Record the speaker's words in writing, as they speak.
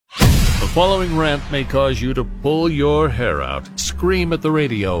The following rant may cause you to pull your hair out, scream at the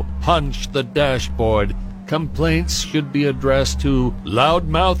radio, punch the dashboard. Complaints should be addressed to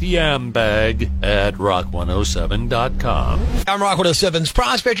Loudmouth Yambag at rock107.com. I'm Rock 107's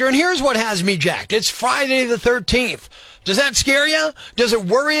Prospector, and here's what has me jacked. It's Friday the 13th. Does that scare you? Does it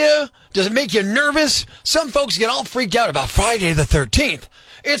worry you? Does it make you nervous? Some folks get all freaked out about Friday the 13th.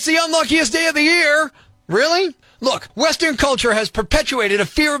 It's the unluckiest day of the year. Really? Look, Western culture has perpetuated a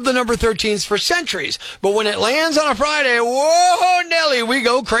fear of the number 13s for centuries, but when it lands on a Friday, whoa, Nelly, we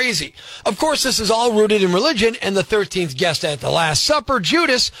go crazy. Of course, this is all rooted in religion, and the 13th guest at the Last Supper,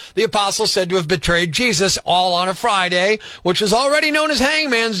 Judas, the apostle, said to have betrayed Jesus, all on a Friday, which is already known as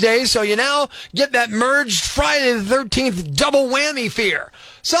Hangman's Day, so you now get that merged Friday the 13th double whammy fear.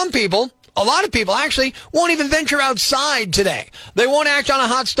 Some people, a lot of people actually, won't even venture outside today. They won't act on a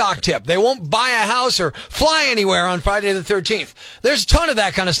hot stock tip. They won't buy a house or fly anywhere on Friday the 13th. There's a ton of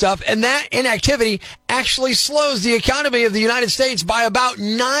that kind of stuff, and that inactivity actually slows the economy of the United States by about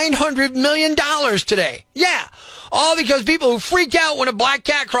 $900 million today. Yeah. All because people who freak out when a black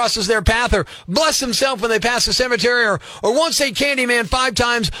cat crosses their path, or bless themselves when they pass a cemetery, or won't say Candyman 5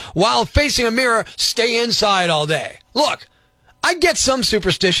 times while facing a mirror, stay inside all day. Look, I get some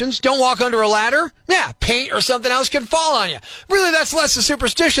superstitions. Don't walk under a ladder. Yeah, paint or something else can fall on you. Really, that's less a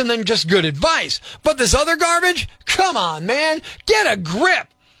superstition than just good advice. But this other garbage? Come on, man. Get a grip.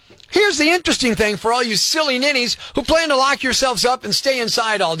 Here's the interesting thing for all you silly ninnies who plan to lock yourselves up and stay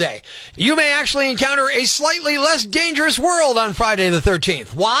inside all day. You may actually encounter a slightly less dangerous world on Friday the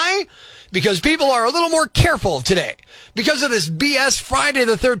 13th. Why? Because people are a little more careful today. Because of this BS Friday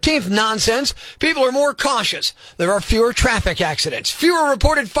the 13th nonsense, people are more cautious. There are fewer traffic accidents, fewer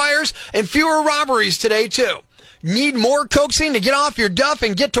reported fires, and fewer robberies today, too. Need more coaxing to get off your duff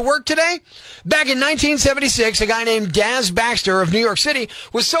and get to work today? Back in 1976, a guy named Daz Baxter of New York City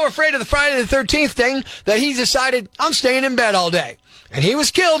was so afraid of the Friday the 13th thing that he decided, I'm staying in bed all day. And he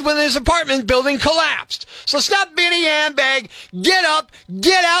was killed when his apartment building collapsed. So stop being a yambag, get up,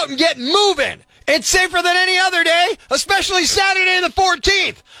 get out, and get moving. It's safer than any other day, especially Saturday the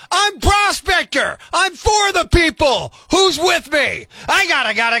 14th. I'm Prospector. I'm for the people. Who's with me? I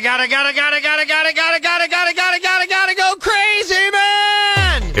gotta go crazy,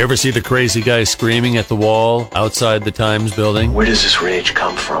 man! Ever see the crazy guy screaming at the wall outside the Times building? Where does this rage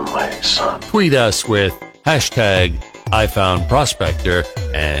come from, my son? Tweet us with hashtag I found Prospector,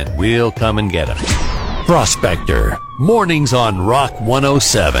 and we'll come and get him. Prospector, mornings on Rock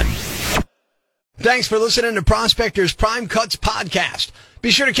 107. Thanks for listening to Prospector's Prime Cuts podcast. Be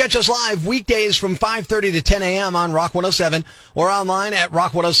sure to catch us live weekdays from 5:30 to 10 a.m. on Rock 107 or online at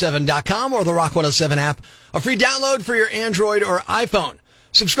rock107.com or the Rock 107 app. A free download for your Android or iPhone.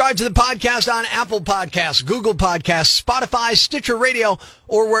 Subscribe to the podcast on Apple Podcasts, Google Podcasts, Spotify, Stitcher Radio,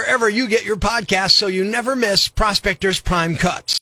 or wherever you get your podcasts so you never miss Prospector's Prime Cuts.